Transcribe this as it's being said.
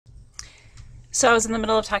So I was in the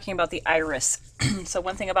middle of talking about the iris. So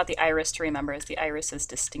one thing about the iris to remember is the iris is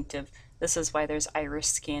distinctive. This is why there's iris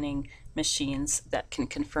scanning machines that can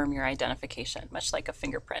confirm your identification, much like a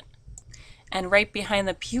fingerprint. And right behind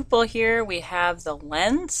the pupil here, we have the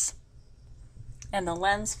lens. And the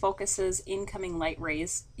lens focuses incoming light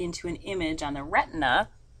rays into an image on the retina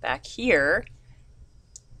back here.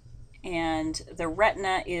 And the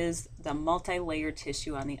retina is the multi-layered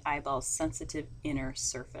tissue on the eyeball's sensitive inner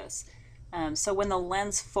surface. So when the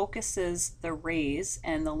lens focuses the rays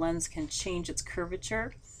and the lens can change its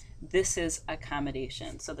curvature, this is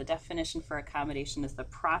accommodation. So the definition for accommodation is the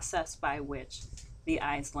process by which the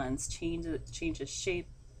eye's lens changes shape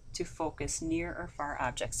to focus near or far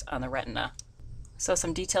objects on the retina. So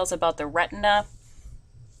some details about the retina.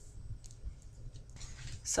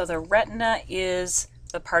 So the retina is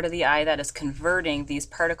the part of the eye that is converting these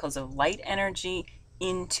particles of light energy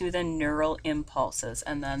into the neural impulses,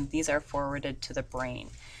 and then these are forwarded to the brain.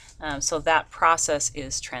 So that process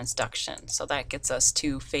is transduction. So that gets us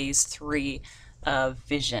to phase 3 of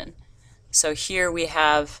vision. So here we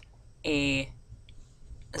have a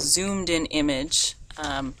zoomed in image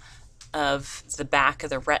of the back of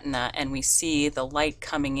the retina, and we see the light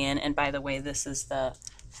coming in. And by the way, this is the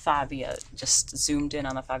fovea, just zoomed in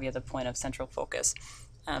on the fovea, the point of central focus.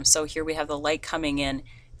 So here we have the light coming in,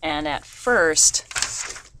 and at first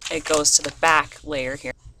it goes to the back layer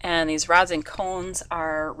here. And these rods and cones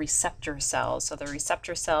are receptor cells. So the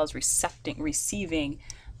receptor cells receiving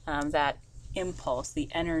that impulse, the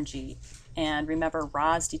energy. And remember,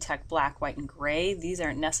 rods detect black, white, and gray. These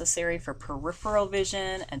aren't necessary for peripheral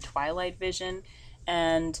vision and twilight vision,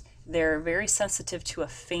 and they're very sensitive to a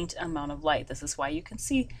faint amount of light. This is why you can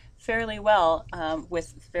see fairly well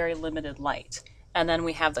with very limited light. And then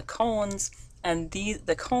we have the cones, and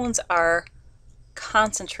the cones are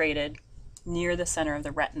concentrated near the center of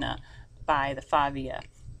the retina by the fovea,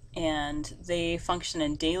 and they function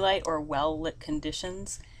in daylight or well-lit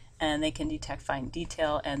conditions, and they can detect fine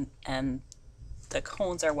detail, and the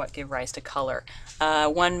cones are what give rise to color.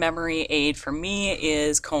 One memory aid for me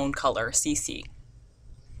is cone color, CC.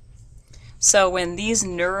 So when these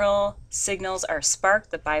neural signals are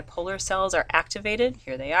sparked, the bipolar cells are activated.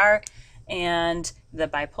 Here they are. And the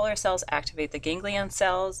bipolar cells activate the ganglion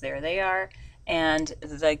cells. There they are. And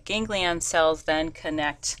the ganglion cells then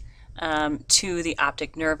connect to the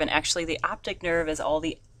optic nerve. And actually, the optic nerve is all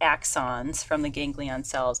the axons from the ganglion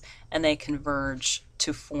cells, and they converge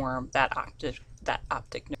to form that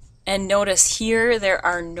optic nerve. And notice here there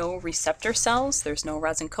are no receptor cells. There's no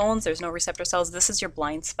rods and cones. There's no receptor cells. This is your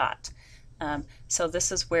blind spot. So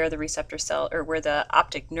this is where the receptor cell, or where the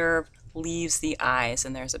optic nerve leaves the eyes,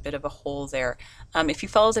 and there's a bit of a hole there. If you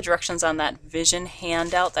follow the directions on that vision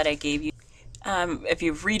handout that I gave you, if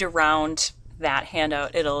you read around that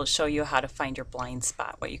handout, it'll show you how to find your blind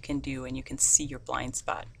spot, what you can do, and you can see your blind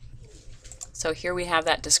spot. So here we have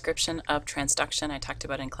that description of transduction I talked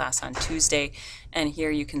about in class on Tuesday, and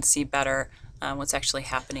here you can see better what's actually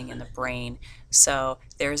happening in the brain. So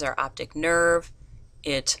there's our optic nerve.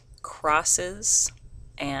 It crosses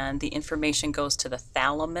and the information goes to the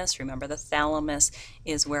thalamus. Remember, the thalamus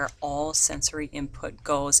is where all sensory input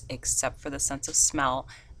goes except for the sense of smell,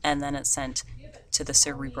 and then it's sent to the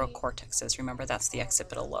cerebral cortexes. Remember, that's the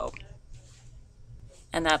occipital lobe.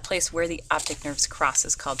 And that place where the optic nerves cross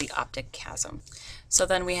is called the optic chiasm. So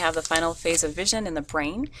then we have the final phase of vision in the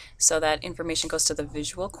brain. So that information goes to the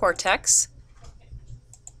visual cortex.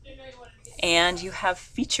 And you have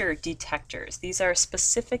feature detectors. These are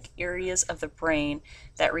specific areas of the brain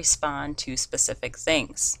that respond to specific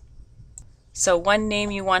things. So one name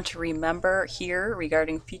you want to remember here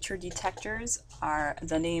regarding feature detectors are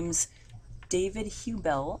the names David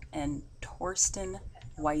Hubel and Torsten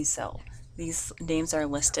Wiesel. These names are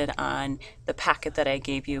listed on the packet that I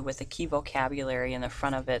gave you with the key vocabulary in the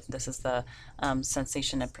front of it. This is the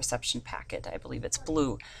sensation and perception packet. I believe it's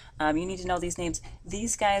blue. You need to know these names.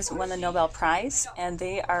 These guys won the Nobel Prize, and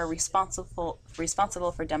they are responsible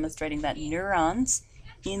for demonstrating that neurons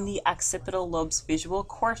in the occipital lobe's visual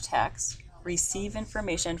cortex receive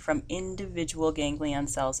information from individual ganglion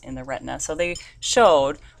cells in the retina. So they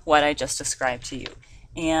showed what I just described to you.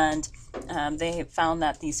 And they found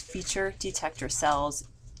that these feature detector cells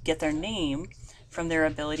get their name from their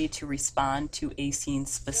ability to respond to a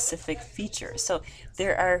scene's specific features. So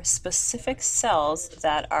there are specific cells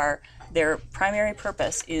that are, their primary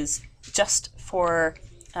purpose is just for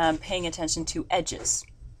paying attention to edges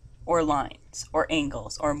or lines or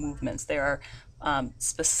angles or movements. There are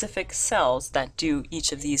specific cells that do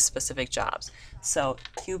each of these specific jobs. So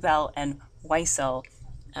Hubel and Wiesel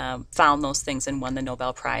found those things and won the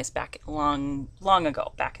Nobel Prize back long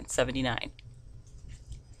ago, back in '79.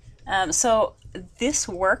 So this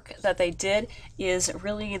work that they did is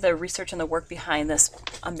really the research and the work behind this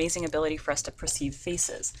amazing ability for us to perceive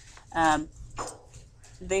faces.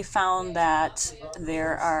 They found that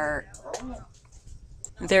there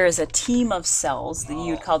is a team of cells that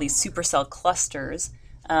you'd call these supercell clusters,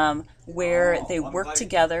 where they work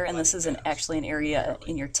together, and this is actually an area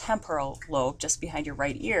in your temporal lobe just behind your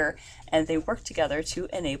right ear, and they work together to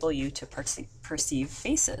enable you to perceive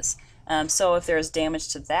faces. So if there's damage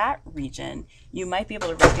to that region, you might be able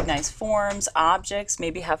to recognize forms, objects,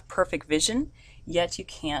 maybe have perfect vision, yet you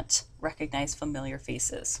can't recognize familiar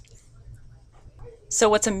faces. So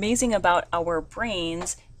what's amazing about our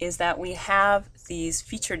brains is that we have these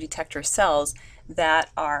feature detector cells that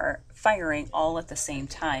are firing all at the same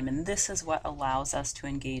time, and this is what allows us to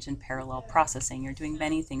engage in parallel processing. You're doing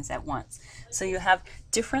many things at once. So you have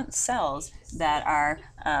different cells that are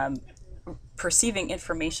perceiving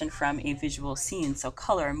information from a visual scene, so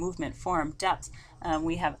color, movement, form, depth.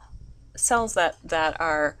 We have cells that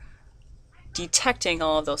are detecting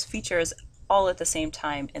all of those features all at the same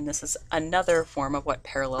time, and this is another form of what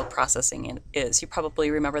parallel processing is. You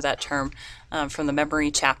probably remember that term from the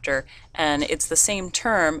memory chapter, and it's the same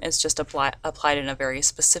term, it's just applied in a very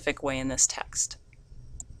specific way in this text.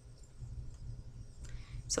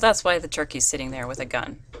 So that's why the turkey's sitting there with a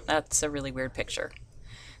gun. That's a really weird picture.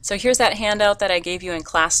 So here's that handout that I gave you in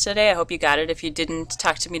class today. I hope you got it. If you didn't,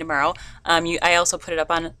 talk to me tomorrow. I also put it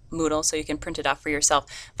up on Moodle so you can print it off for yourself.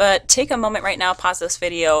 But take a moment right now, pause this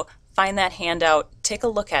video, find that handout, take a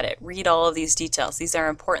look at it, read all of these details. These are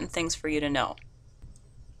important things for you to know.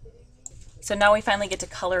 So now we finally get to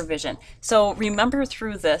color vision. So remember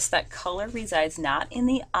through this that color resides not in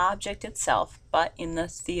the object itself, but in the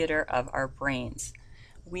theater of our brains.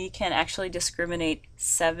 We can actually discriminate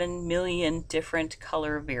 7 million different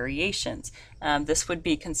color variations. This would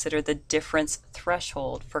be considered the difference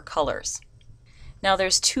threshold for colors. Now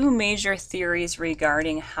there's two major theories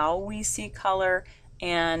regarding how we see color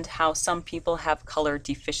and how some people have color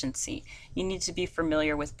deficiency. You need to be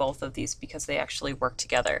familiar with both of these because they actually work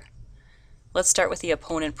together. Let's start with the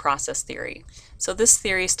opponent process theory. So this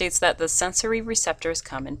theory states that the sensory receptors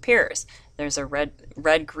come in pairs. There's a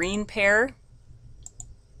red-green pair,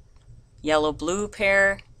 yellow-blue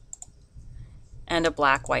pair, and a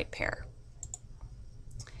black-white pair.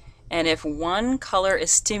 And if one color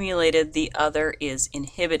is stimulated, the other is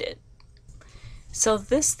inhibited. So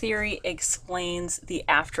this theory explains the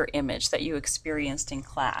after image that you experienced in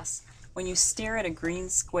class. When you stare at a green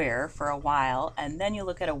square for a while and then you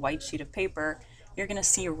look at a white sheet of paper, you're going to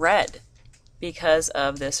see red because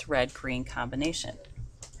of this red-green combination.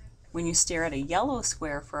 When you stare at a yellow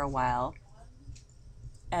square for a while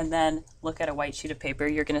and then look at a white sheet of paper,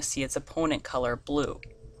 you're going to see its opponent color, blue.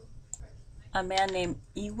 A man named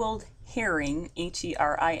Ewald Hering,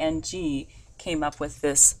 H-E-R-I-N-G, came up with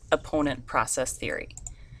this opponent process theory.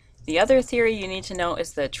 The other theory you need to know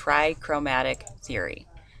is the trichromatic theory.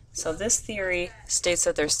 So this theory states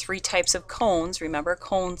that there's 3 types of cones. Remember,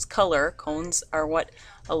 cones color. Cones are what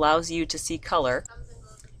allows you to see color.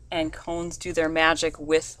 And cones do their magic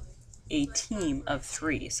with a team of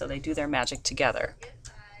 3. So they do their magic together.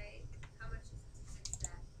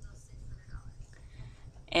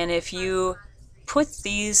 And if you put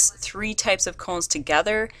these 3 types of cones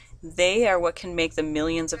together, they are what can make the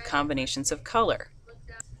millions of combinations of color.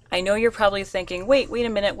 I know you're probably thinking, wait a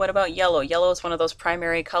minute, what about yellow? Yellow is one of those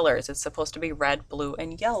primary colors. It's supposed to be red, blue,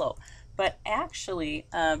 and yellow. But actually,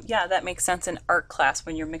 yeah, that makes sense in art class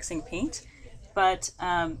when you're mixing paint. But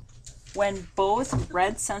when both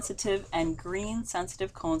red sensitive and green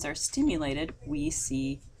sensitive cones are stimulated, we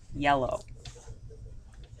see yellow.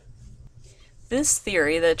 This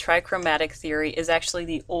theory, the trichromatic theory, is actually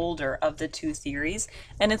the older of the 2 theories,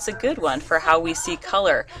 and it's a good one for how we see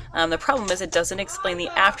color. The problem is it doesn't explain the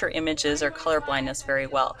after images or color blindness very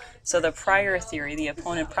well. So the prior theory, the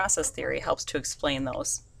opponent process theory, helps to explain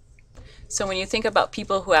those. So when you think about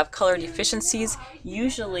people who have color deficiencies,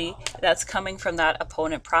 usually that's coming from that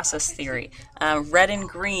opponent process theory. Red and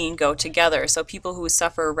green go together. So people who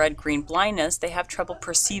suffer red-green blindness, they have trouble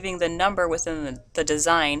perceiving the number within the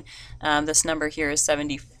design. This number here is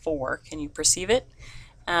 74. Can you perceive it?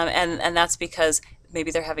 And that's because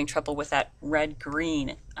maybe they're having trouble with that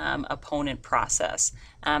red-green opponent process.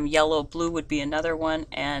 Yellow-blue would be another one,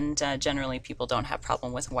 and generally people don't have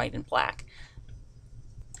problem with white and black.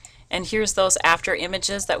 And here's those after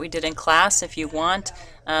images that we did in class. If you want,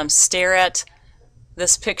 stare at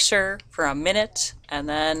this picture for a minute and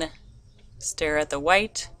then stare at the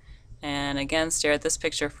white, and again stare at this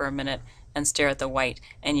picture for a minute and stare at the white,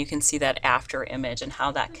 and you can see that after image and how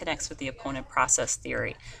that connects with the opponent process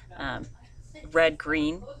theory.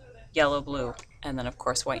 Red-green yellow, blue, and then of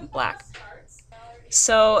course white and black.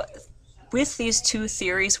 So with these two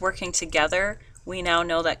theories working together, we now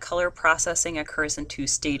know that color processing occurs in two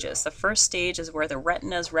stages. The first stage is where the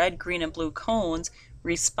retina's red, green, and blue cones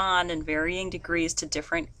respond in varying degrees to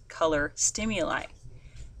different color stimuli.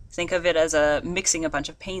 Think of it as mixing a bunch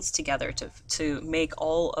of paints together to make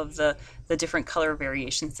all of the different color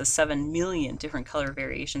variations, the 7 million different color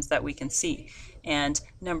variations that we can see. And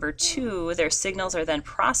number two, their signals are then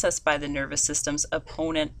processed by the nervous system's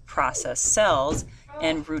opponent process cells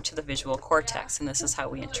en route to the visual cortex. And this is how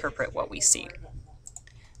we interpret what we see.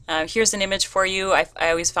 Here's an image for you. I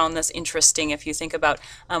always found this interesting. If you think about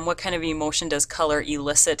what kind of emotion does color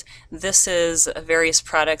elicit, this is various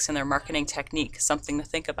products and their marketing technique, something to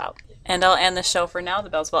think about. And I'll end the show for now. The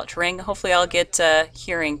bell's about to ring. Hopefully I'll get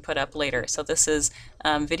hearing put up later. So this is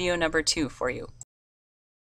video number 2 for you.